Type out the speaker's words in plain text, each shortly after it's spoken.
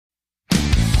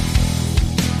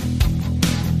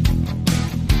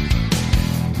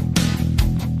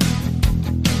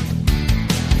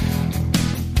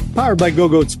Powered by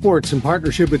Go-Goat Sports in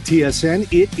partnership with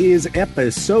TSN, it is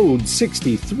episode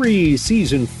 63,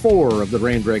 season 4 of the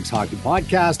Rain Dregs Hockey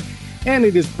Podcast, and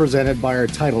it is presented by our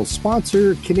title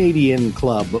sponsor, Canadian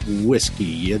Club Whiskey.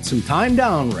 You had some time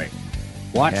down, Ray.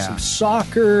 Watch some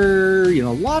soccer, a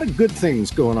lot of good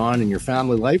things going on in your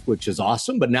family life, which is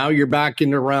awesome, but now you're back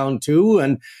into round 2,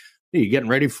 and you're getting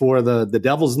ready for the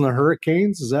Devils and the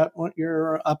Hurricanes. Is that what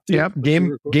you're up to? Yeah,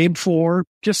 game 4.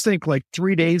 Just think, like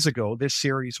 3 days ago, this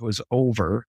series was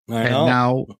over, and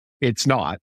now it's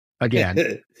not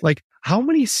again. Like, how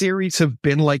many series have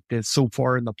been like this so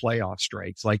far in the playoff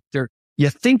strikes? Like, you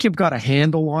think you've got a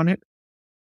handle on it,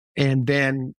 and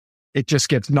then it just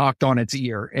gets knocked on its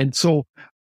ear. And so,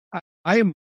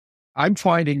 I'm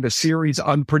finding the series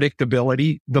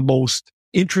unpredictability the most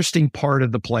interesting part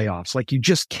of the playoffs. Like, you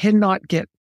just cannot get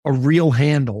a real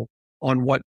handle on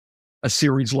what a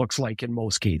series looks like in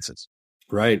most cases.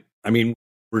 Right. I mean,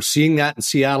 we're seeing that in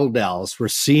Seattle, Dallas. We're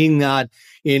seeing that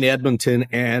in Edmonton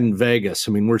and Vegas.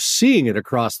 I mean, we're seeing it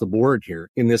across the board here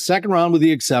in the second round, with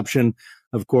the exception,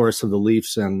 of course, of the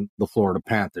Leafs and the Florida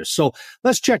Panthers. So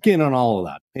let's check in on all of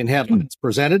that in headlines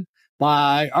presented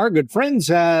by our good friends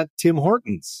at Tim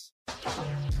Hortons.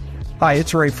 Hi,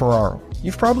 it's Ray Ferraro.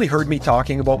 You've probably heard me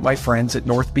talking about my friends at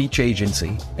North Beach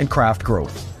Agency and Craft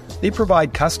Growth. They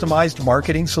provide customized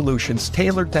marketing solutions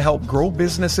tailored to help grow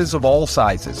businesses of all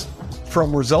sizes.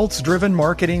 From results-driven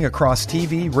marketing across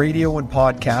TV, radio, and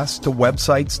podcasts to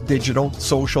websites, digital,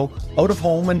 social,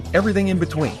 out-of-home, and everything in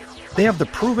between. They have the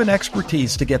proven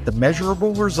expertise to get the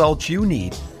measurable results you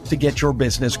need to get your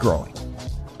business growing.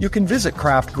 You can visit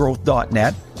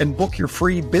craftgrowth.net and book your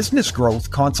free business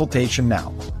growth consultation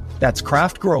now. That's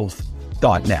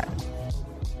craftgrowth.net.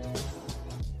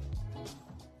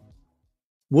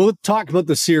 We'll talk about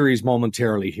the series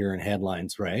momentarily here in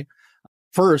headlines, Ray.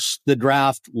 First, the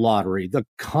draft lottery, the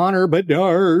Connor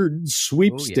Bedard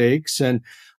sweepstakes. And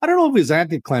I don't know if it was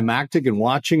anticlimactic in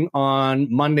watching on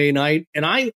Monday night. And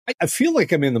I feel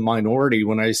like I'm in the minority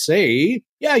when I say,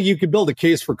 yeah, you could build a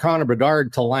case for Connor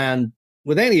Bedard to land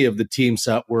with any of the teams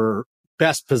that were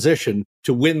best positioned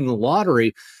to win the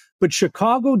lottery. But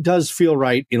Chicago does feel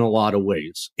right in a lot of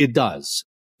ways. It does.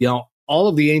 All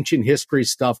of the ancient history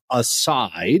stuff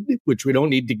aside, which we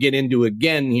don't need to get into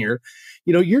again here,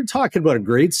 you're talking about a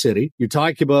great city. You're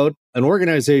talking about an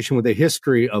organization with a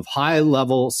history of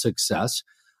high-level success.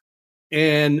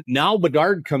 And now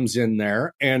Bedard comes in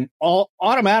there, and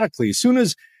automatically, as soon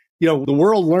as, the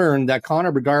world learned that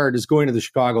Connor Bedard is going to the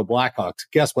Chicago Blackhawks,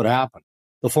 guess what happened?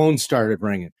 The phone started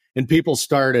ringing. And people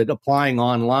started applying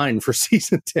online for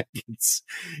season tickets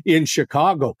in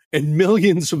Chicago, and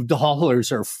millions of dollars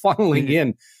are funneling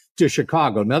in to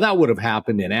Chicago. Now, that would have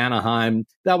happened in Anaheim.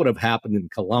 That would have happened in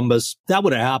Columbus. That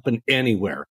would have happened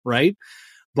anywhere, right?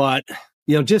 But,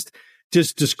 just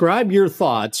describe your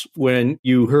thoughts when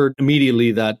you heard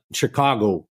immediately that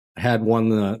Chicago had won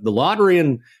the lottery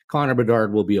and Connor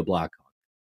Bedard will be a Blackhawk.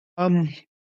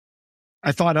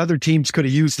 I thought other teams could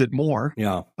have used it more.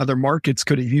 Yeah. Other markets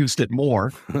could have used it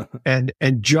more. and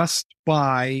just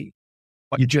by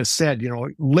what you just said,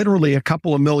 literally a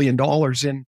couple of $1 million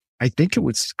in, I think it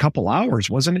was a couple hours,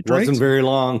 wasn't it? Wasn't very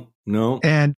long. No.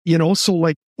 And, so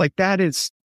like that is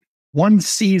one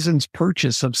season's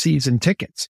purchase of season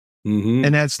tickets. Mm-hmm.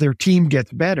 And as their team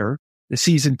gets better, the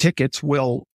season tickets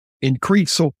will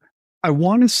increase. So I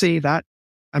want to say that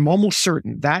I'm almost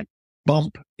certain that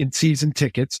bump in season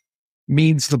tickets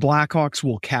means the Blackhawks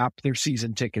will cap their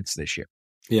season tickets this year.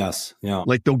 Yes. Yeah.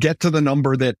 Like, they'll get to the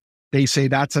number that they say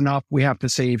that's enough. We have to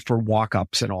save for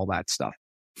walk-ups and all that stuff.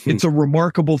 It's a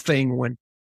remarkable thing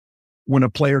when a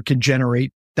player can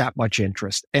generate that much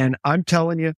interest. And I'm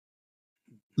telling you,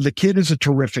 the kid is a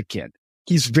terrific kid.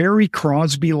 He's very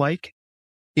Crosby-like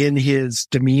in his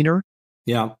demeanor.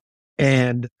 Yeah.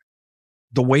 And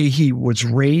the way he was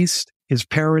raised. His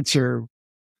parents are,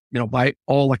 by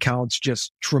all accounts,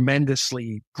 just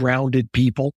tremendously grounded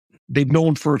people. They've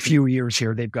known for a few years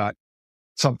here they've got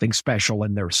something special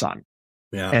in their son.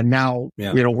 Yeah. And now,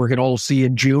 we're going to all see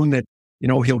in June that,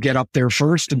 he'll get up there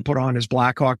first and put on his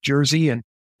Blackhawk jersey, and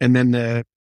then the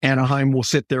Anaheim will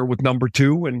sit there with number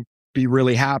 2 and be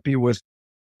really happy with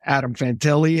Adam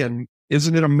Fantilli. And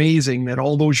isn't it amazing that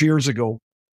all those years ago,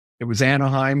 it was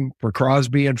Anaheim for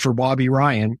Crosby and for Bobby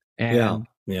Ryan, and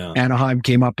Anaheim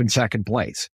came up in second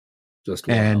place. Just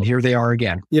wild. And here they are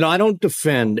again. I don't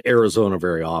defend Arizona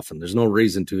very often. There's no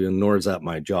reason to, and nor is that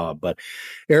my job. But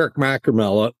Eric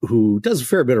Macramella, who does a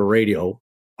fair bit of radio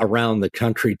around the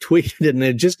country, tweeted, and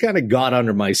it just kind of got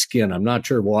under my skin. I'm not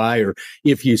sure why, or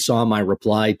if you saw my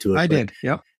reply to it. I did.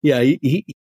 Yep. Yeah. He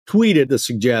tweeted the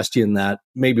suggestion that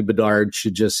maybe Bedard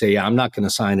should just say, I'm not going to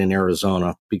sign in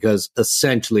Arizona, because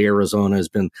essentially Arizona has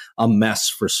been a mess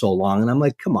for so long. And I'm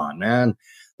like, come on, man.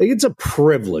 Like, it's a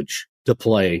privilege to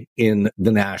play in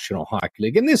the National Hockey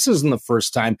League. And this isn't the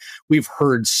first time we've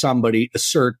heard somebody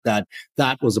assert that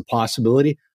that was a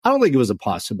possibility. I don't think it was a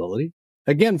possibility.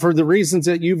 Again, for the reasons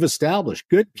that you've established.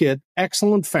 Good kid,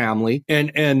 excellent family,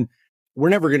 and we're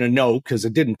never going to know because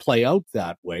it didn't play out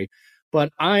that way.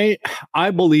 But I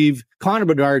believe Connor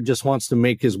Bedard just wants to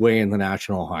make his way in the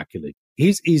National Hockey League.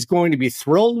 He's going to be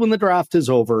thrilled when the draft is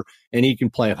over and he can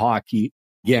play hockey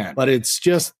again. But it's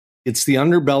the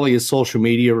underbelly of social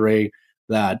media, Ray,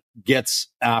 that gets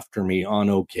after me on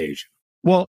occasion.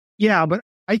 Well, yeah, but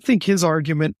I think his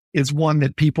argument is one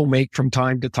that people make from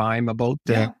time to time about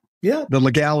the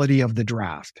legality of the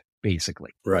draft,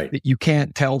 basically. Right. That you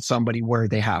can't tell somebody where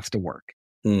they have to work.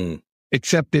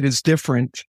 Except it is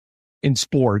different in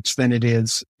sports than it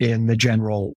is in the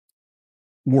general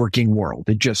working world.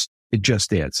 It just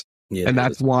is. Yeah, and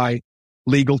that's why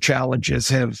legal challenges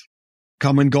have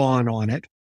come and gone on it.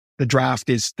 The draft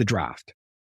is the draft.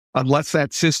 Unless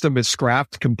that system is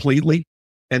scrapped completely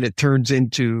and it turns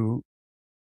into,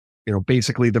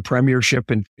 basically the premiership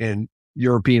in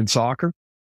European soccer,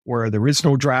 where there is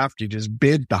no draft. You just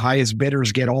bid. The highest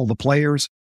bidders get all the players,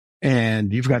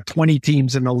 and you've got 20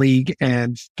 teams in the league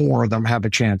and 4 of them have a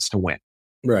chance to win.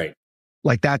 Right.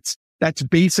 Like that's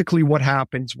basically what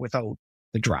happens without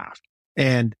the draft.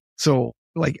 And so,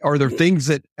 like, are there things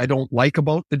that I don't like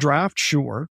about the draft?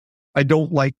 Sure. I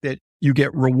don't like that you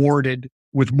get rewarded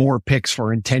with more picks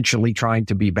for intentionally trying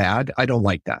to be bad. I don't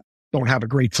like that. Don't have a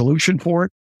great solution for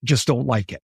it. Just don't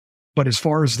like it. But as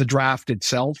far as the draft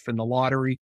itself and the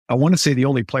lottery, I want to say the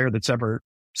only player that's ever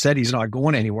said he's not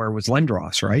going anywhere was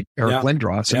Lindros, right? Eric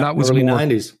Lindros. And that was early more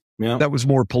 90s. Yeah. That was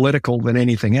more political than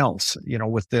anything else,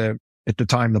 with at the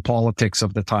time, the politics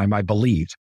of the time, I believe.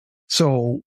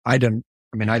 So I didn't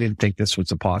think this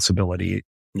was a possibility.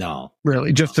 No.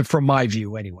 Really, just from my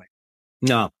view anyway.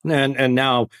 No. And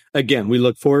now, again, we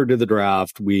look forward to the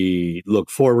draft. We look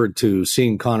forward to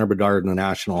seeing Connor Bedard in the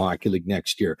National Hockey League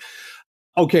next year.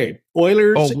 Okay,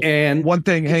 Oilers and... One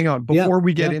thing, hang on. Before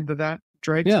we get into that,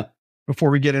 Drake, before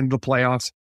we get into the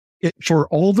playoffs, for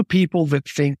all the people that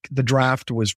think the draft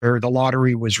or the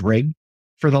lottery was rigged,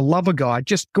 for the love of God,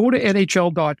 just go to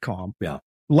NHL.com. Yeah.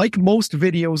 Like most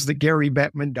videos that Gary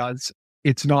Bettman does,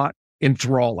 it's not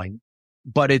enthralling,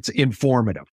 but it's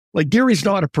informative. Like, Gary's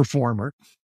not a performer,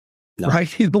 right?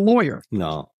 He's the lawyer.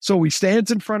 No. So he stands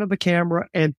in front of the camera,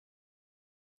 and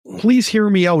please hear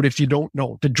me out if you don't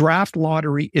know. The draft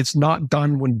lottery is not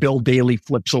done when Bill Daly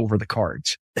flips over the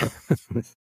cards.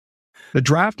 The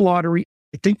draft lottery,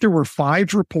 I think there were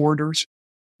 5 reporters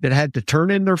that had to turn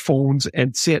in their phones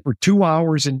and sit for 2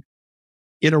 hours in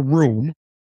a room.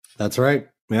 That's right.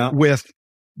 Yeah. With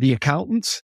the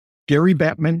accountants, Gary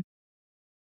Bettman,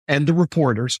 and the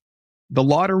reporters. The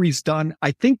lottery's done.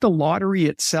 I think the lottery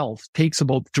itself takes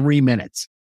about 3 minutes,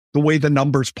 the way the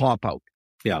numbers pop out.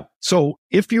 Yeah. So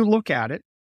if you look at it,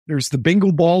 there's the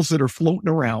bingo balls that are floating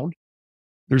around.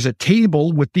 There's a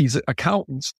table with these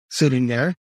accountants sitting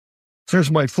there.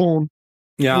 There's my phone.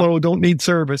 Yeah. Hello, don't need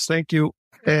service. Thank you.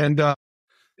 And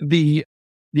the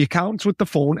accountants with the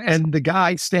phone and the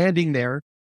guy standing there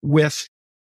with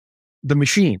the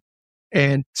machine.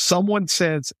 And someone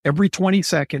says every 20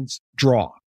 seconds,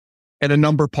 draw. And a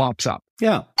number pops up.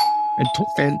 Yeah.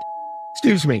 And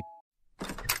excuse me.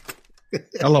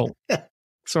 Hello.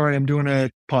 Sorry, I'm doing a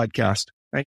podcast.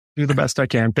 I do the best I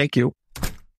can. Thank you.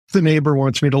 The neighbor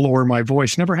wants me to lower my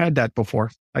voice. Never had that before.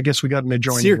 I guess we got an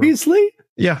adjoining room. Seriously?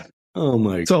 Yeah. Oh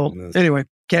my goodness. Anyway,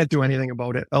 can't do anything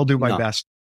about it. I'll do my best.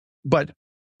 But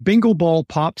bingo ball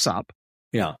pops up.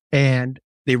 Yeah. And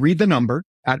they read the number.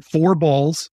 At 4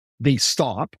 balls, they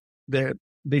stop.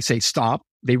 They say stop.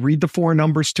 They read the 4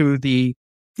 numbers to the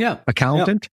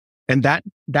accountant. And that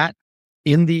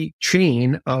in the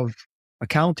chain of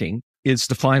accounting is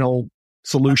the final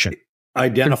solution.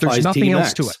 Identifies There's nothing Team else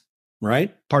X, to it.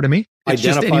 Right? Pardon me? It's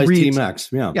identifies just, Team X.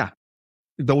 Yeah. Yeah.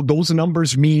 Those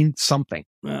numbers mean something.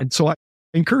 Yeah. And so I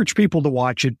encourage people to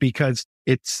watch it because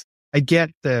would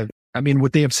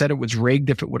they have said it was rigged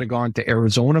if it would have gone to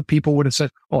Arizona? People would have said,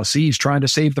 oh, see, he's trying to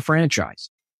save the franchise.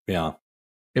 Yeah.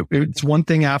 It's one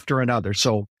thing after another.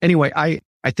 So anyway, I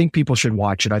think people should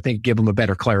watch it. I think give them a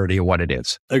better clarity of what it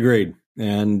is. Agreed.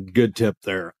 And good tip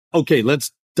there. Okay,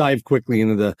 let's dive quickly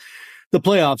into the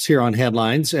playoffs here on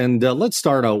Headlines. And let's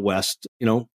start out west.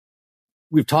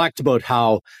 We've talked about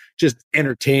how just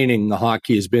entertaining the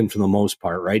hockey has been for the most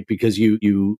part, right? Because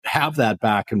you have that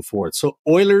back and forth. So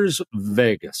Oilers,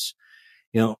 Vegas,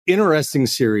 interesting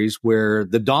series where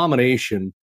the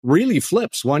domination really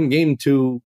flips one game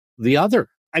to the other.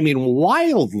 I mean,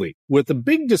 wildly, with a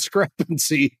big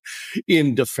discrepancy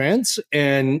in defense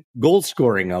and goal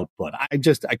scoring output.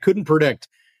 I couldn't predict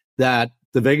that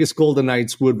the Vegas Golden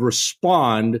Knights would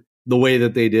respond the way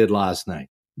that they did last night.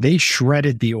 They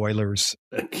shredded the Oilers.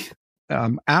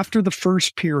 After the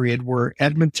first period where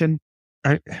Edmonton,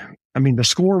 I mean, the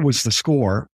score was the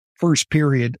score. First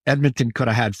period, Edmonton could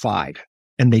have had 5,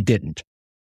 and they didn't.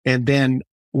 And then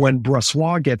when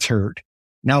Brossoit gets hurt,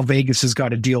 now Vegas has got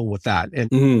to deal with that. And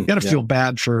you got to feel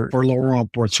bad for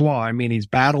Laurent Brossoit. I mean, he's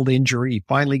battled injury. He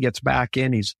finally gets back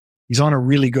in. He's on a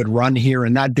really good run here,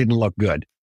 and that didn't look good.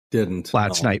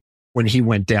 Last night when he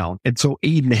went down. And so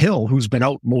Aiden Hill, who's been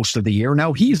out most of the year,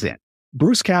 now he's in.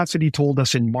 Bruce Cassidy told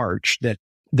us in March that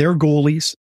their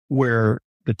goalies were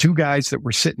the 2 guys that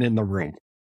were sitting in the room.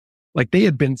 Like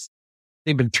they've been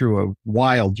through a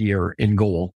wild year in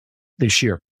goal this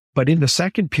year. But in the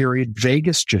second period,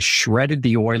 Vegas just shredded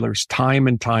the Oilers time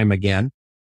and time again.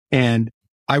 And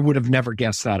I would have never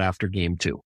guessed that after game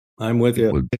 2. I'm with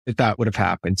you. If that would have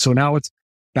happened. So now it's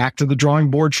back to the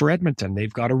drawing board for Edmonton.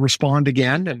 They've got to respond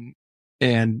again.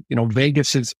 And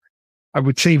Vegas is, I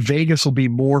would say Vegas will be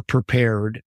more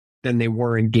prepared than they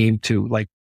were in game 2. Like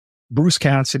Bruce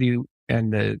Cassidy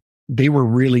they were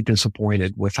really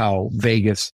disappointed with how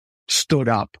Vegas stood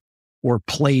up or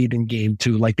played in game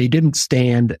 2. Like they didn't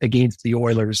stand against the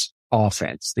Oilers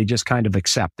offense. They just kind of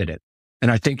accepted it.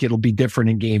 And I think it'll be different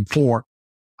in game 4.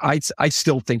 I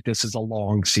still think this is a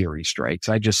long series, Strikes.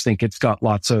 I just think it's got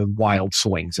lots of wild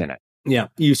swings in it. Yeah.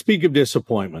 You speak of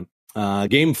disappointment.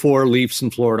 Game 4, Leafs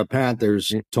and Florida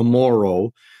Panthers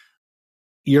tomorrow.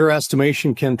 Your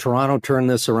estimation, can Toronto turn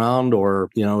this around, or,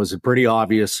 is it pretty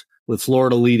obvious with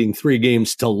Florida leading 3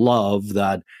 games to love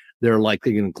that they're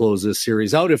likely going to close this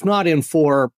series out? If not in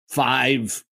 4,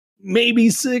 5, maybe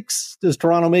 6, does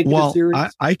Toronto make it a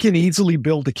series? I can easily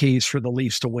build a case for the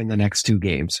Leafs to win the next 2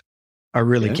 games. I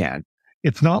really can.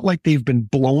 It's not like they've been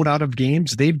blown out of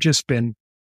games. They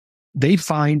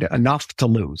find enough to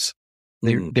lose.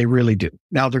 They really do.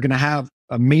 Now they're going to have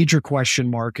a major question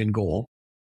mark in goal,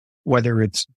 whether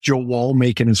it's Joe Woll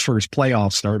making his first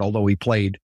playoff start, although he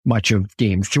played much of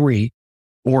game 3,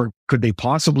 or could they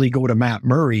possibly go to Matt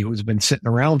Murray, who's been sitting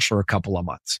around for a couple of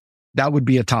months? That would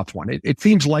be a tough one. It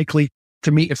seems likely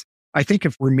to me. If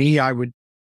for me, I would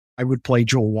play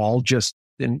Joe Woll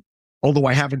although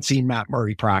I haven't seen Matt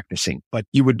Murray practicing, but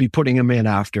you would be putting him in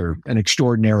after an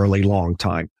extraordinarily long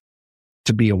time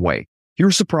to be away.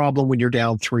 Here's the problem when you're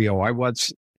down 3-0. I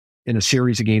was in a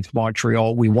series against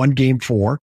Montreal. We won game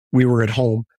 4. We were at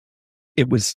home. It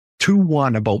was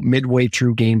 2-1 about midway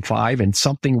through game 5, and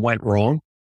something went wrong.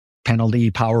 Penalty,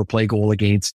 power play goal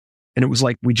against. And it was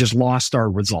like we just lost our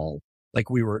resolve. Like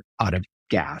we were out of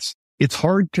gas. It's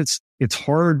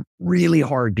really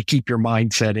hard to keep your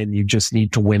mindset in. You just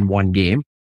need to win 1 game,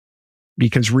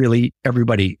 because really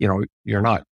everybody, you're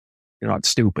not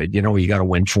stupid. You got to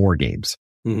win 4 games.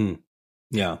 Mm-hmm.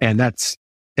 Yeah. And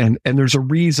and there's a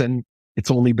reason it's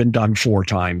only been done 4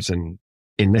 times in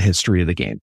the history of the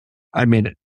game. I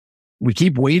mean, we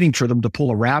keep waiting for them to pull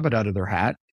a rabbit out of their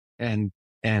hat and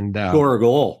score a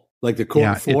goal like the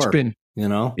core 4.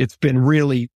 It's been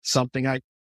really something.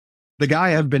 The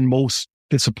guy I've been most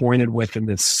disappointed with in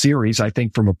this series, I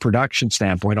think from a production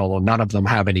standpoint, although none of them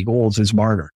have any goals, is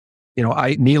Marner.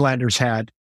 Nylander's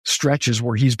had stretches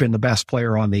where he's been the best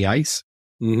player on the ice.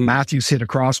 Mm-hmm. Matthews hit a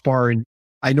crossbar, and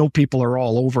I know people are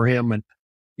all over him, and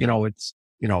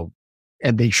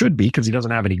and they should be, because he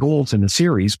doesn't have any goals in the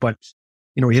series. But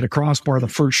he hit a crossbar the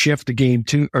first shift of game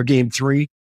 2 or game 3.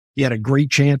 He had a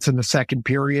great chance in the second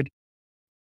period.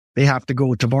 They have to go.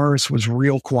 Tavares was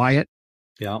real quiet.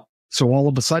 Yeah. So all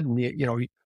of a sudden,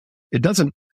 it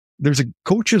doesn't.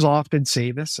 Coaches often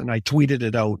say this, and I tweeted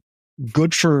it out.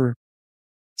 Good for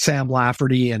Sam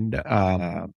Lafferty and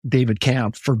David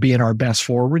Kampf for being our best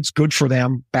forwards. Good for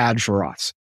them, bad for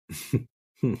us.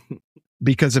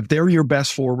 Because if they're your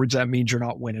best forwards, that means you're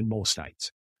not winning most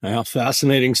nights. Yeah,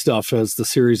 fascinating stuff as the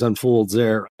series unfolds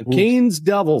there. Canes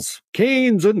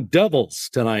and Devils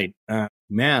tonight.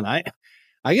 Man,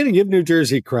 I got to give New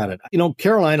Jersey credit.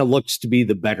 Carolina looks to be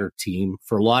the better team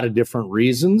for a lot of different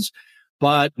reasons,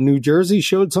 but New Jersey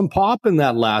showed some pop in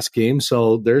that last game,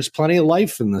 so there's plenty of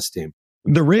life in this team.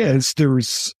 There is.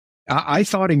 I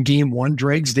thought in game 1,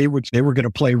 Dregs, they were going to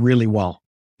play really well.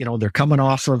 They're coming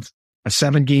off of a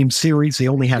 7-game series. They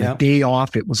only had a day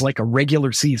off. It was like a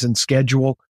regular season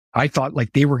schedule. I thought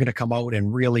like they were going to come out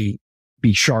and really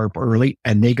be sharp early,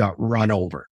 and they got run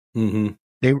over. Mm-hmm.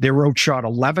 They were outshot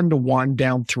 11-1,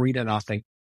 down 3-0.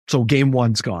 So game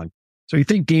 1's gone. So you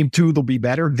think game 2 they'll be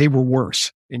better? They were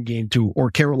worse in game 2,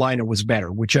 or Carolina was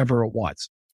better, whichever it was.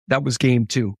 That was game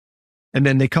 2. And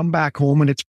then they come back home and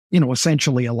it's,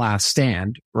 essentially a last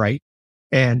stand, right?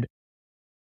 And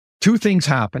 2 things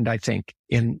happened, I think,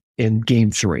 in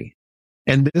game 3.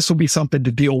 And this will be something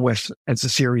to deal with as the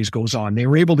series goes on. They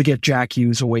were able to get Jack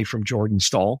Hughes away from Jordan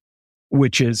Staal,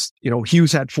 which is,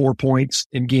 Hughes had 4 points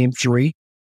in game 3.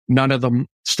 None of them,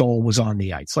 Staal was on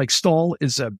the ice. Like, Staal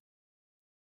is a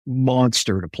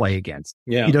monster to play against.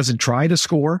 Yeah. He doesn't try to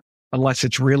score unless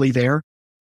it's really there.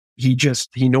 He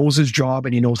knows his job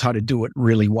and he knows how to do it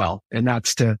really well. And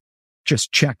that's to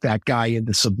just check that guy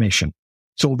into submission.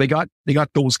 So they got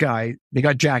those guys. They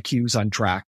got Jack Hughes on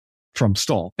track from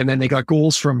Staal. And then they got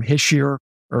goals from Hischier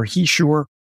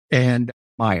and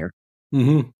Meyer.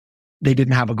 Mm-hmm. They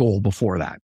didn't have a goal before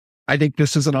that. I think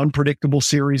this is an unpredictable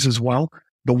series as well.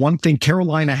 The one thing,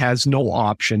 Carolina has no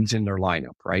options in their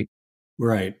lineup, right?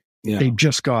 Right. Yeah. They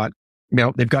just got,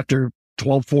 they've got their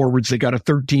 12 forwards. They got a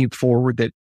 13th forward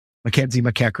that Mackenzie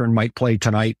McEachern might play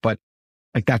tonight, but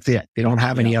like, that's it. They don't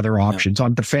have any other options.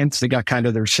 On defense, they got kind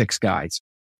of their 6 guys.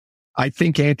 I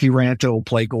think Antti Ranta will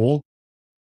play goal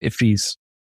if he's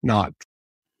not,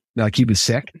 like, he was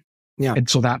sick. Yeah. And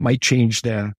so that might change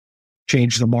the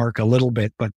mark a little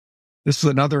bit. But this is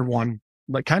another one,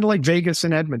 like, kind of like Vegas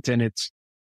and Edmonton. It's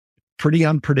pretty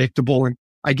unpredictable. And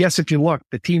I guess if you look,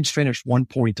 the teams finished 1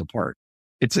 point apart.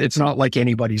 It's not like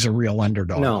anybody's a real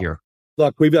underdog here.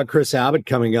 Look, we've got Chris Abbott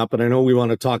coming up, and I know we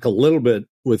want to talk a little bit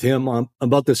with him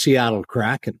about the Seattle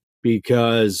Kraken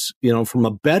because, from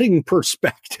a betting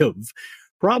perspective,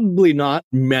 probably not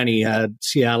many had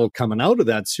Seattle coming out of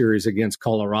that series against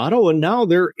Colorado, and now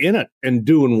they're in it and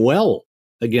doing well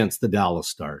against the Dallas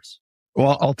Stars.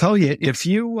 Well, I'll tell you, if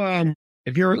you're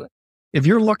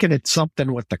looking at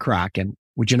something with the Kraken,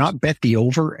 would you not bet the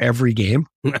over every game?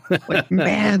 Like,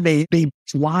 man, they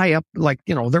fly up, like,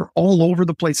 they're all over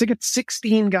the place. They get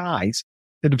 16 guys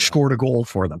that have scored a goal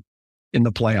for them in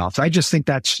the playoffs. I just think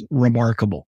that's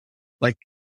remarkable. Like,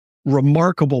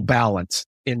 remarkable balance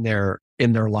in their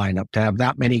lineup to have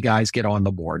that many guys get on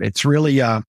the board. It's really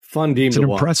fun team.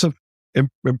 It's an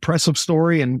impressive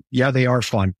story, and they are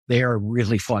fun. They are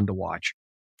really fun to watch.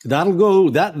 That'll go.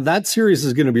 That series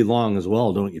is going to be long as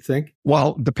well, don't you think?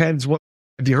 Well, depends.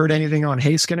 Have you heard anything on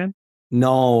Heiskanen?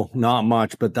 No, not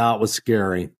much, but that was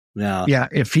scary. Yeah. Yeah.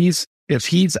 If he's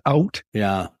out.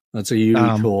 Yeah. That's a huge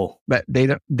hole. But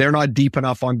they're not deep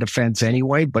enough on defense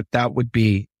anyway, but that would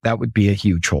be a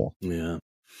huge hole. Yeah.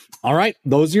 All right.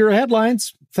 Those are your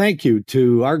headlines. Thank you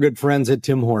to our good friends at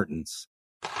Tim Hortons.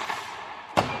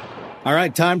 All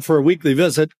right. Time for a weekly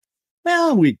visit.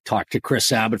 Well, we talk to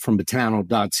Chris Abbott from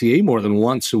Botano.ca more than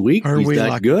once a week. He's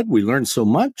that good. We learn so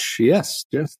much. Yes.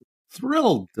 Just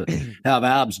thrilled to have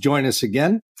Abs join us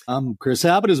again. Chris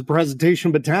Abbott is a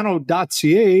presentation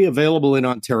Botano.ca, available in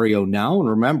Ontario now. And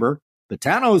remember,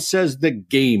 Botano says the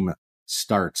game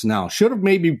starts now. Should have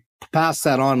maybe passed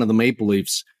that on to the Maple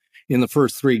Leafs in the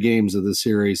first 3 games of the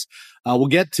series. We'll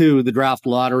get to the draft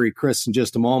lottery, Chris, in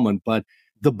just a moment. But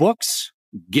the books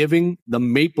giving the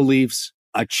Maple Leafs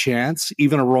a chance,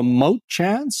 even a remote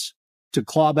chance, to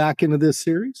claw back into this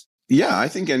series? Yeah, I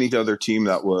think any other team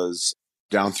that was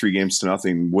down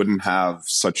 3-0 wouldn't have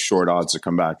such short odds to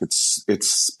come back.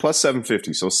 It's plus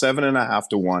 750, so 7.5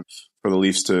 to 1 for the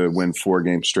Leafs to win 4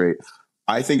 games straight.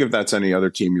 I think if that's any other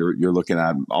team, you're looking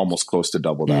at almost close to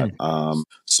double that.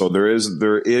 So there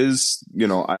is,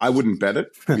 I wouldn't bet it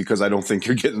because I don't think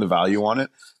you're getting the value on it.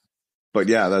 But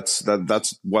yeah,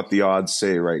 that's what the odds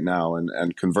say right now.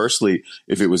 And conversely,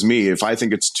 if it was me, if I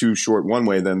think it's too short one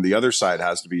way, then the other side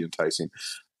has to be enticing.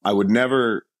 I would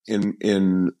never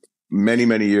in many,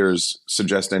 many years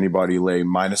suggest anybody lay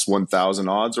minus 1,000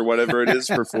 odds or whatever it is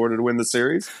for Florida to win the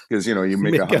series. Because, you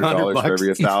make $100 for every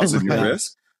 1,000 you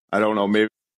risk. I don't know. Maybe,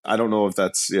 I don't know if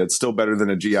it's still better than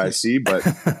a GIC, but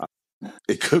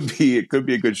it could be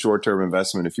a good short-term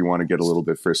investment if you want to get a little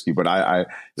bit frisky. But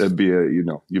that'd be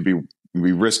you'd be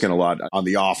risking a lot on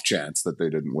the off chance that they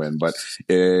didn't win. But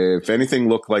if anything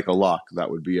looked like a lock,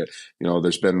 that would be it.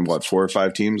 There's been 4 or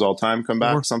 5 teams all time come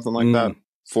back, something like that.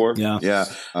 4. Yeah.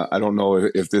 I don't know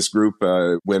if this group,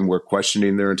 when we're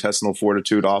questioning their intestinal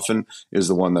fortitude often, is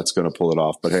the one that's going to pull it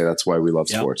off. But hey, that's why we love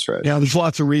sports, right? Yeah. There's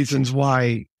lots of reasons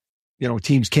why,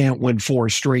 teams can't win 4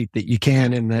 straight that you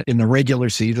can in the regular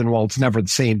season. Well, it's never the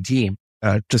same team,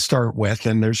 to start with.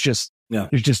 And there's just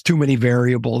too many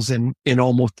variables in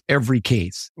almost every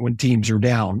case when teams are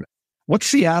down. What's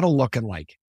Seattle looking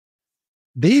like?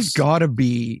 They've got to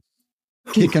be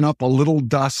kicking up a little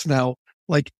dust now.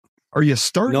 Like, are you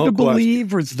starting to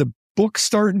believe, or is the book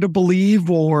starting to believe,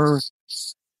 or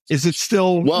is it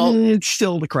still, it's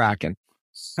still the Kraken?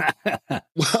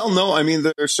 Well, no, I mean,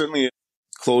 they're certainly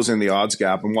closing the odds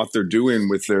gap, and what they're doing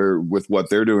with what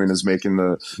they're doing is making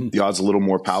the odds a little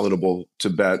more palatable to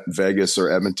bet Vegas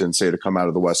or Edmonton, say, to come out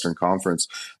of the Western Conference.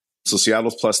 So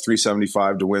Seattle's plus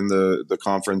 375 to win the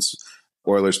conference.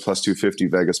 Oilers plus 250,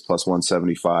 Vegas plus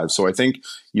 175. So I think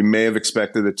you may have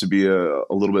expected it to be a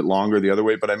little bit longer the other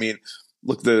way. But I mean,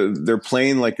 look, they're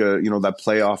playing like that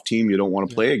playoff team you don't want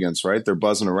to play against, right? They're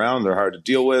buzzing around. They're hard to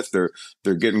deal with.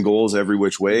 They're getting goals every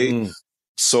which way.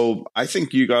 So I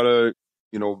think you got to,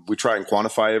 we try and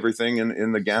quantify everything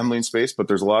in the gambling space, but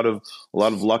there's a lot of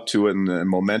luck to it, and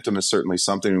momentum is certainly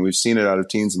something. And we've seen it out of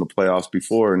teams in the playoffs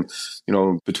before. And,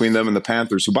 between them and the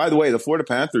Panthers, who, by the way, the Florida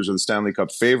Panthers are the Stanley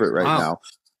Cup favorite right now.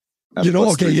 You know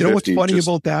what's funny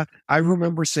about that? I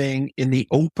remember saying in the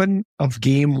open of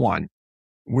game 1,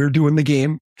 we're doing the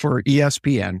game for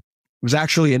ESPN. It was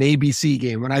actually an ABC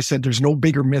game. And I said, there's no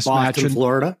bigger mismatch in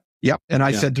Florida. Yep. And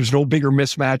I said, there's no bigger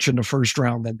mismatch in the first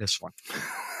round than this one.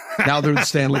 Now they're the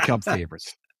Stanley Cup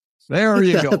favorites. There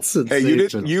you go. Hey,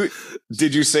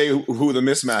 did you say who the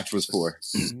mismatch was for?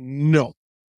 No.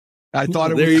 I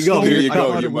thought it there was you go. So, there you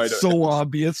go. it was so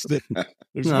obvious that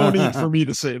there's no need for me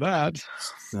to say that.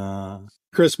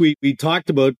 Chris, we talked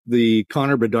about the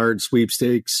Connor Bedard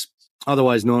sweepstakes,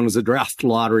 otherwise known as the draft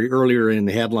lottery, earlier in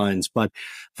the headlines. But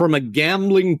from a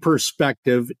gambling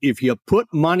perspective, if you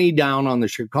put money down on the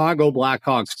Chicago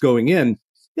Blackhawks going in,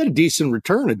 you had a decent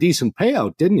return, a decent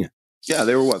payout, didn't you? Yeah,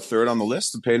 they were third on the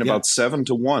list, paying about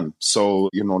 7-1. So,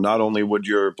 not only would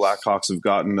your Blackhawks have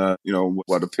gotten,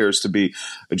 what appears to be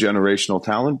a generational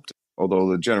talent, although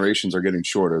the generations are getting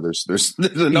shorter. There's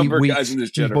a number of guys in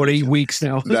this generation, about 8 weeks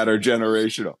now, that are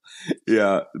generational.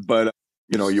 Yeah, but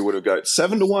you would have got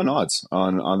 7-1 odds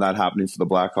on that happening for the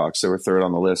Blackhawks. They were third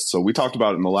on the list. So we talked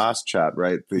about it in the last chat,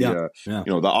 right? The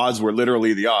odds were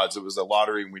literally the odds. It was a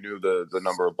lottery, and we knew the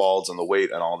number of balls and the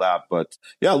weight and all that. But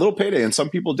yeah, a little payday, and some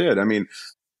people did. I mean,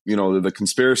 the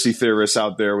conspiracy theorists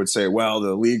out there would say, well,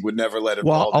 the league would never let it.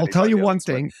 Well, I'll tell you one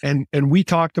thing, and we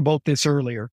talked about this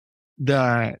earlier.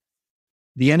 The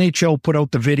NHL put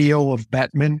out the video of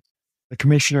Bettman, the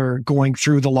commissioner, going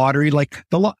through the lottery. Like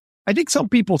I think some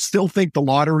people still think the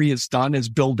lottery is done as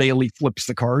Bill Daly flips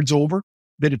the cards over,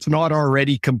 that it's not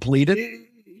already completed.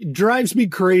 It drives me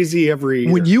crazy every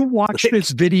year. When you watch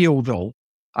this video, though,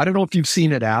 I don't know if you've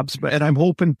seen it, Abs, and I'm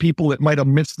hoping people that might have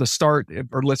missed the start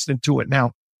are listening to it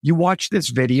now. You watch this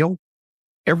video,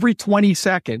 every 20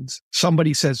 seconds,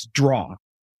 somebody says draw,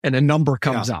 and a number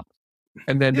comes up.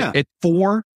 And then at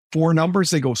four numbers,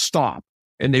 they go stop.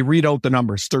 And they read out the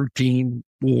numbers, 13,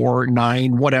 4,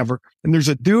 9, whatever. And there's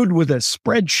a dude with a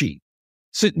spreadsheet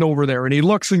sitting over there, and he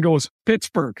looks and goes,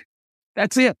 Pittsburgh.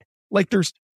 That's it. Like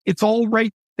it's all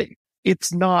right.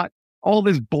 It's not all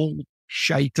this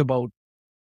bullshit about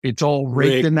it's all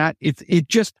rigged in that. It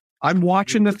just, I'm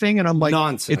watching the thing and I'm like,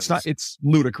 nonsense. It's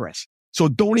ludicrous. So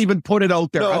don't even put it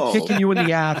out there. No. I'm kicking you in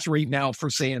the ass right now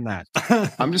for saying that.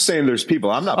 I'm just saying there's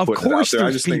people. I'm not putting it out there.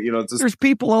 I just think, there's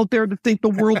people out there that think the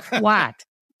world's flat.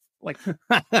 Like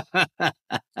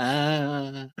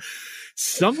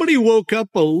somebody woke up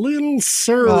a little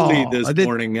surly this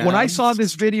morning. When I saw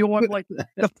this video, I'm like,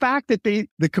 the fact that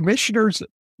the commissioner's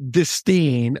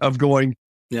disdain of going,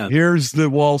 here's the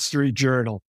Wall Street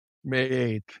Journal, May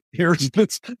 8th. Here's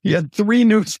this. He had 3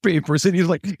 newspapers, and he's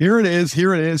like, here it is,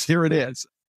 here it is, here it is.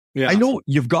 Yeah. I know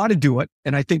you've got to do it,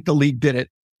 and I think the league did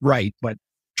it right, but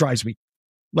drives me,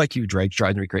 like you, Drake,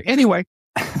 drives me crazy. Anyway.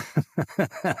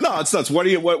 No, it's nuts.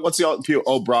 What's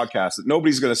the broadcast?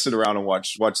 Nobody's going to sit around and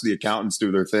watch the accountants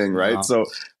do their thing, right? Wow. So,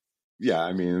 yeah,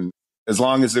 I mean, as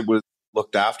long as it was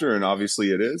looked after, and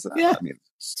obviously it is. Yeah, I mean,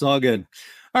 it's all good.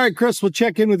 All right, Chris, we'll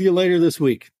check in with you later this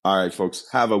week. All right, folks,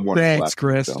 have a wonderful. Thanks,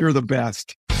 Chris. You're the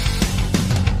best.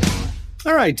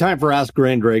 All right, time for Ask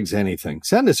Ray and Dregs Anything.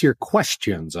 Send us your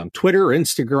questions on Twitter,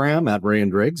 Instagram at Ray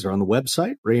and Dregs, or on the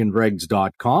website,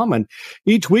 rayandregs.com. And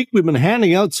each week we've been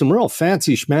handing out some real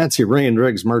fancy schmancy Ray and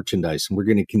Dregs merchandise, and we're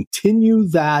going to continue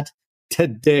that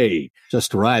today.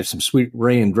 Just arrived some sweet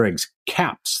Ray and Dregs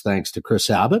caps, thanks to Chris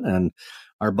Abbott and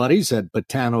our buddies at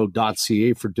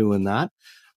botano.ca for doing that.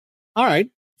 All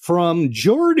right, from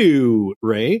Jordu,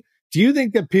 Ray, do you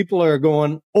think that people are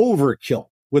going overkill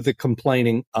with the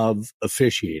complaining of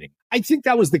officiating? I think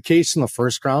that was the case in the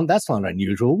first round. That's not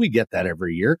unusual. We get that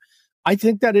every year. I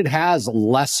think that it has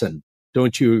lessened.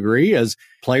 Don't you agree? As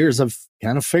players have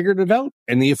kind of figured it out,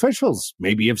 and the officials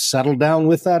maybe have settled down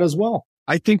with that as well.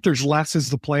 I think there's less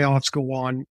as the playoffs go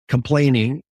on,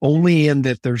 complaining only in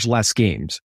that there's less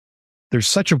games. There's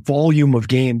such a volume of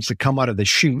games that come out of the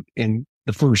chute in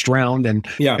the first round, and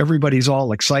everybody's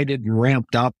all excited and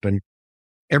ramped up, and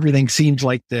everything seems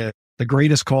like the the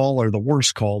greatest call or the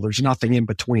worst call. There's nothing in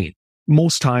between.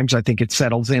 Most times I think it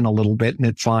settles in a little bit and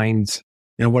it finds,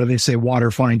 what do they say? Water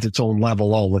finds its own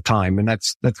level all the time. And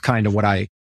that's kind of what I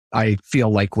feel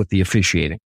like with the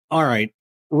officiating. All right.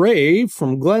 Ray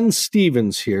from Glenn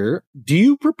Stevens here. Do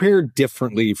you prepare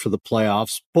differently for the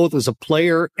playoffs, both as a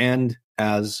player and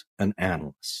as an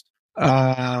analyst?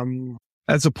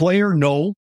 As a player,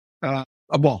 no.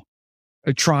 Well,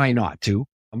 I try not to,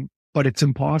 but it's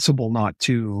impossible not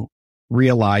to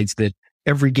realize that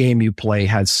every game you play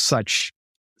has such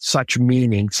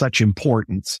meaning, such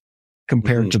importance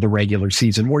compared to the regular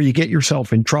season. Where you get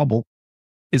yourself in trouble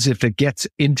is if it gets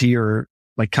into your,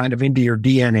 into your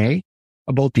DNA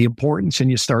about the importance and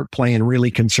you start playing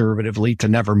really conservatively to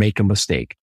never make a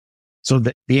mistake. So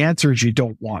the answer is you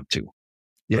don't want to.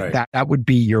 Right. That would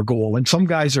be your goal. And some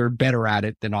guys are better at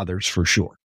it than others for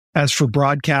sure. As for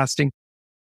broadcasting,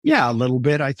 yeah, a little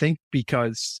bit, I think,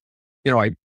 because,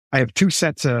 I have two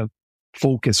sets of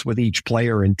focus with each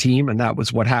player and team. And that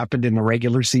was what happened in the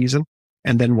regular season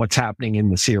and then what's happening in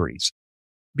the series.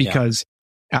 Because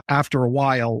after a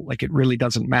while, it really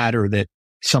doesn't matter that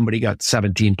somebody got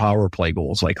 17 power play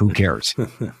goals. Who cares?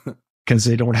 Because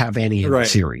they don't have any in the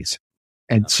series.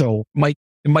 And so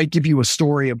it might give you a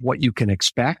story of what you can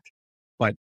expect.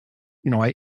 But,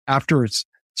 after a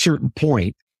certain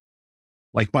point,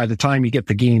 by the time you get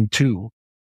to game 2,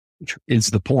 which is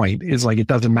the point, is it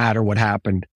doesn't matter what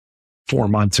happened 4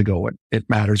 months ago. It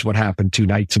matters what happened 2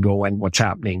 nights ago and what's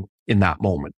happening in that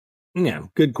moment. Yeah,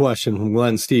 good question from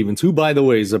Glenn Stevens, who, by the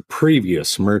way, is a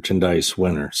previous merchandise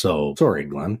winner. So, sorry,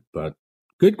 Glenn, but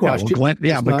good question.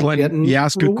 Yeah, but Glenn, you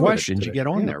ask good questions. Today. You get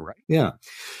on there, right? Yeah.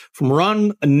 From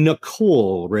Ron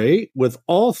Nicole, Ray, with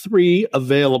all 3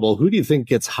 available, who do you think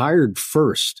gets hired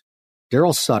first?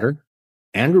 Daryl Sutter,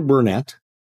 Andrew Burnett,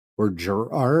 or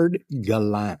Gerard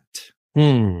Gallant?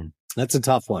 That's a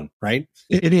tough one, right?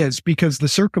 It is, because the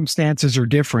circumstances are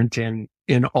different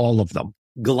in all of them.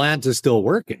 Gallant is still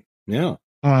working. Yeah.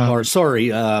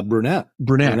 Brunette.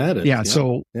 Brunette is, yeah.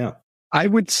 So I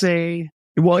would say,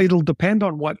 well, it'll depend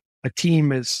on what a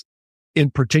team is in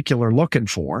particular looking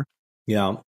for.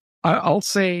 Yeah. I'm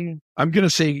going to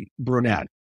say Brunette,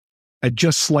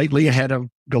 just slightly ahead of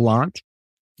Gallant.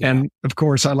 Yeah. And of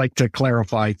course, I like to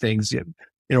clarify things.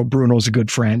 Bruno's a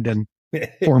good friend and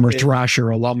former Thrasher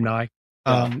alumni.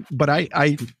 But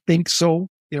I think so.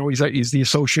 He's the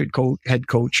associate head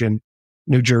coach in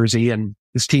New Jersey, and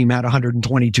his team had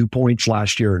 122 points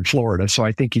last year in Florida. So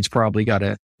I think he's probably got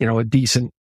a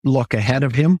decent look ahead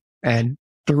of him. And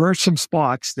there are some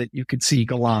spots that you could see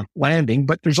Gallant landing,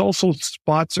 but there's also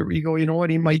spots where you go,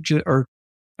 he might or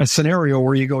a scenario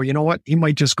where you go, he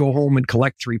might just go home and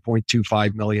collect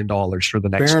 $3.25 million for the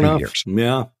next 2 years.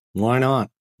 Yeah. Why not?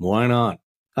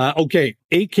 Okay.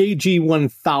 AKG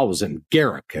 1000,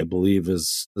 Garrick, I believe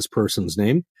is this person's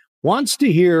name, wants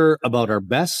to hear about our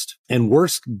best and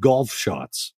worst golf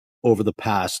shots over the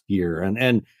past year.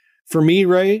 And for me,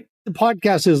 Ray, the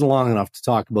podcast isn't long enough to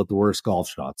talk about the worst golf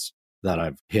shots that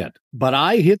I've hit, but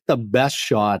I hit the best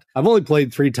shot. I've only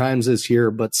played 3 times this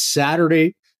year, but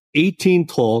Saturday,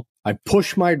 18th hole, I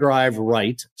pushed my drive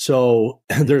right. So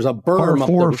there's a berm. Par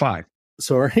 4 or 5.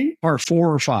 Sorry? Par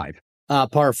 4 or 5.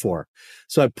 Par 4.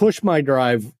 So I pushed my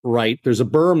drive right. There's a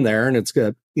berm there, and it's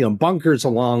got, bunkers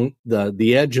along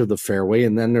the edge of the fairway,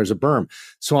 and then there's a berm.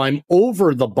 So I'm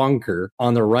over the bunker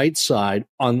on the right side.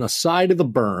 On the side of the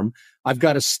berm, I've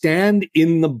got to stand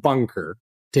in the bunker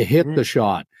to hit the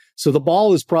shot. So the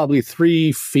ball is probably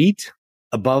 3 feet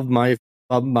above my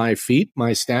feet,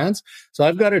 my stance. So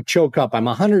I've got to choke up. I'm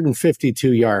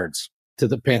 152 yards to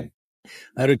the pin.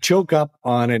 I had to choke up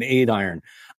on an 8-iron.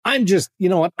 I'm just,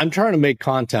 I'm trying to make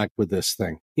contact with this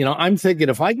thing. I'm thinking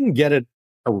if I can get it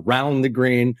around the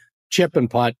green, chip and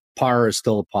putt, par is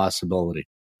still a possibility.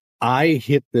 I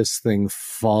hit this thing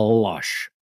flush,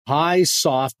 high,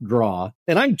 soft draw,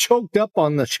 and I'm choked up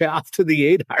on the shaft of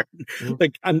the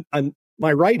 8-iron.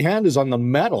 My right hand is on the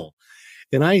metal,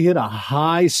 and I hit a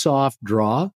high, soft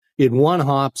draw. It one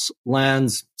hops,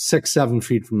 lands 6-7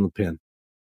 feet from the pin.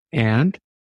 And?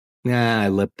 I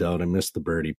lipped out. I missed the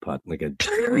birdie putt.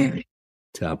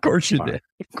 Of course you did.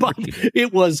 But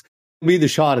it was be the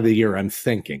shot of the year, I'm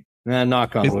thinking.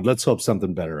 Knock on wood. Let's hope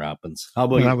something better happens. How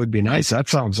about you? That would be nice. That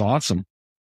sounds awesome.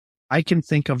 I can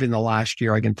think of in the last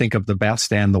year, I can think of the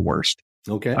best and the worst.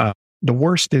 Okay. The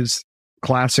worst is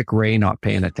classic Ray not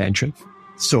paying attention.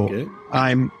 So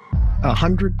I'm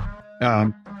 100.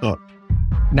 Look,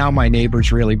 now my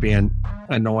neighbor's really being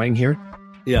annoying here.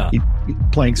 Yeah. He's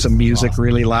playing some music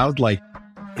really loud, like,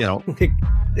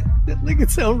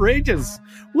 it's outrageous.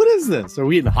 What is this? Are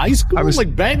we in high school?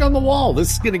 Bang on the wall.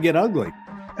 This is going to get ugly.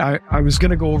 I was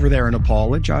going to go over there and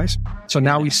apologize. So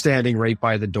now he's standing right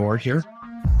by the door here.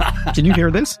 Can you hear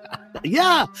this?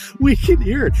 Yeah, we can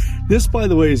hear it. This, by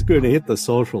the way, is going to hit the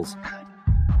socials.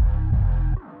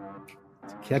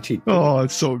 It's catchy. Oh,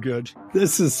 it's so good.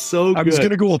 This is so good. I was going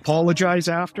to go apologize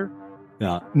after.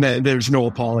 Yeah. There's no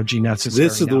apology necessary.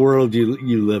 This is the world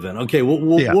you live in. Okay,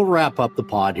 we'll wrap up the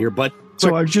pod here. But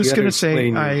so I was just going to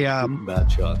say,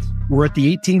 bad shots. We're at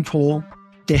the 18th hole.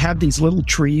 They have these little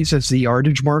trees as the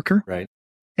yardage marker. Right.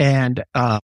 And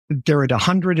they're at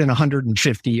 100 and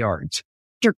 150 yards.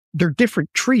 They're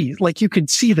different trees. Like you can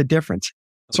see the difference.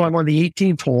 So I'm on the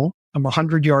 18th hole. I'm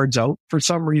 100 yards out. For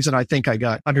some reason, I think I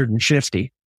got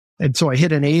 150. And so I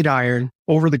hit an 8-iron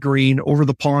over the green, over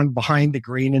the pond, behind the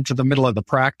green, into the middle of the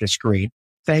practice green.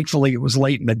 Thankfully, it was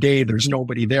late in the day. There's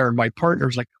nobody there. And my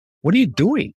partner's like, what are you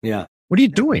doing? Yeah. What are you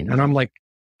doing? And I'm like,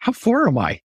 how far am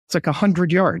I? It's like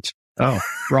 100 yards. Oh,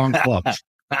 wrong club.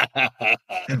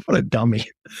 What a dummy.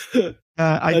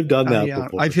 I've done that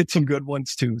before. I've hit some good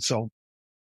ones too. So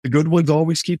the good ones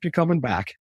always keep you coming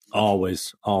back.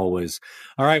 Always. All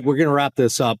right, we're going to wrap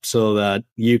this up so that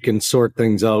you can sort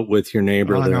things out with your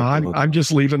neighbor. No, I'm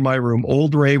just leaving my room.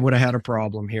 Old Ray would have had a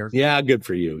problem here. Yeah, good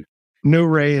for you. New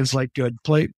Ray is like, good.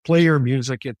 Play your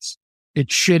music. It's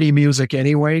shitty music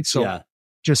anyway. So yeah.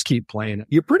 Just keep playing it.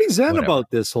 You're pretty zen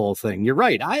about this whole thing. You're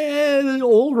right.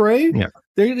 Old Ray,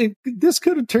 this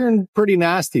could have turned pretty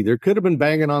nasty. There could have been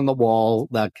banging on the wall,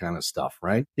 that kind of stuff,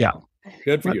 right? Yeah.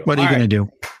 Good for you. What are you going to do?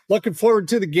 Looking forward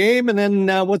to the game. And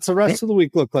then what's the rest of the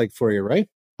week look like for you, right?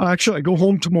 Actually, I go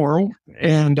home tomorrow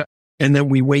and then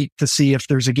we wait to see if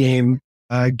there's a game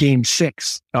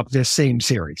 6 of this same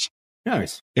series.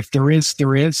 Nice. If there is,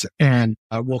 there is. And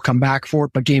we'll come back for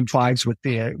it. But game 5's with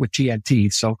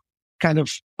TNT. So kind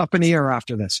of up in the air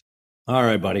after this. All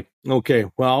right, buddy. Okay.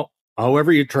 Well,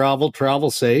 however you travel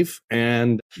safe.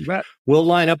 And we'll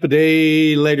line up a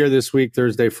day later this week,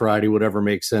 Thursday, Friday, whatever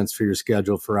makes sense for your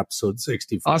schedule for episode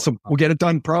 64. Awesome. We'll get it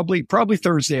done probably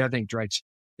Thursday, I think, Dreitz.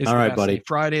 All right, buddy.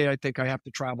 Friday, I think I have to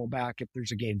travel back if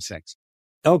there's a game 6.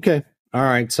 Okay. All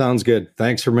right. Sounds good.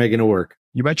 Thanks for making it work.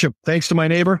 You betcha. Thanks to my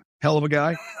neighbor. Hell of a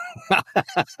guy.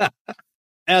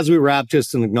 As we wrap,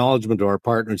 just an acknowledgement to our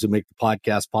partners who make the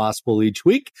podcast possible each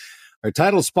week. Our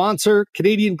title sponsor,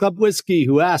 Canadian Club Whiskey,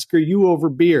 who ask, are you over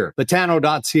beer?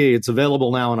 Botano.ca. It's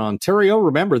available now in Ontario.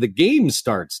 Remember, the game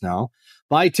starts now.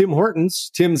 By Tim Hortons.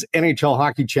 Tim's NHL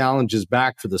Hockey Challenge is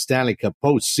back for the Stanley Cup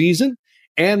postseason.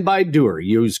 And by Doer.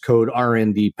 Use code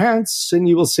RNDPants and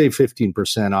you will save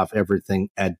 15% off everything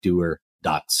at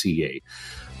Doer.ca.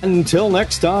 Until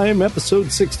next time,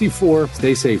 episode 64.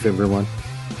 Stay safe, everyone.